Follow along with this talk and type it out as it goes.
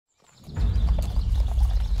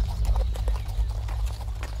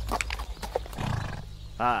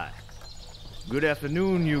Hi. Good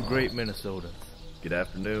afternoon, you great Minnesotans. Good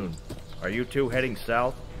afternoon. Are you two heading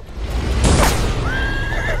south?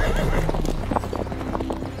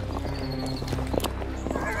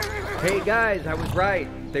 Hey guys, I was right.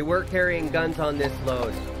 They were carrying guns on this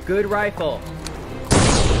load. Good rifle.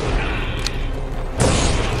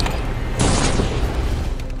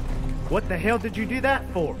 What the hell did you do that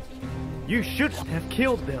for? You shouldn't have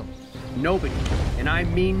killed them. Nobody, and I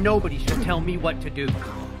mean nobody, should tell me what to do.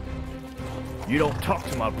 You don't talk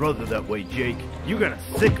to my brother that way, Jake. You got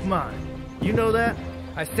a sick mind. You know that?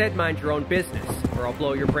 I said mind your own business, or I'll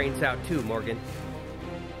blow your brains out too, Morgan.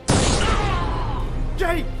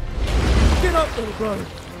 Jake! Get up, little brother!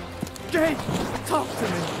 Jake, talk to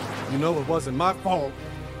me! You know it wasn't my fault.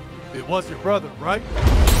 It was your brother, right?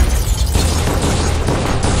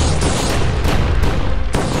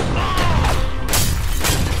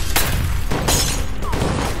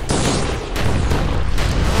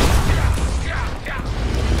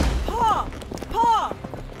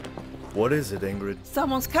 What is it, Ingrid?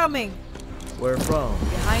 Someone's coming. Where from?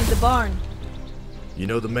 Behind the barn. You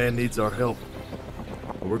know the man needs our help.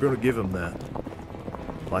 And we're gonna give him that.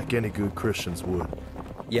 Like any good Christians would.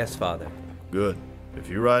 Yes, Father. Good. If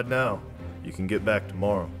you ride now, you can get back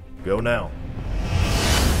tomorrow. Go now.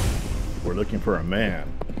 We're looking for a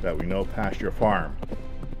man that we know past your farm.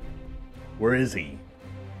 Where is he?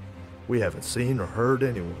 We haven't seen or heard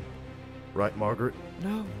anyone. Right, Margaret?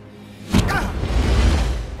 No.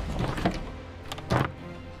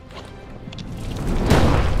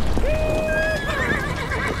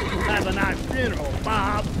 Have a nice funeral,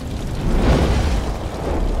 Bob.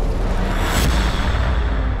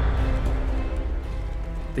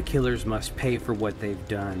 The killers must pay for what they've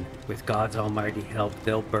done. With God's almighty help,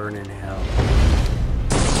 they'll burn in hell.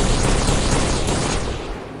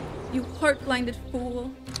 You heart-blinded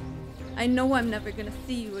fool. I know I'm never gonna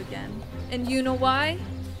see you again. And you know why?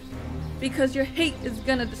 Because your hate is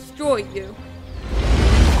gonna destroy you.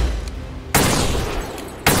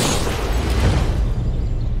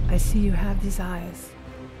 I see you have these eyes.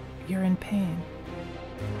 You're in pain.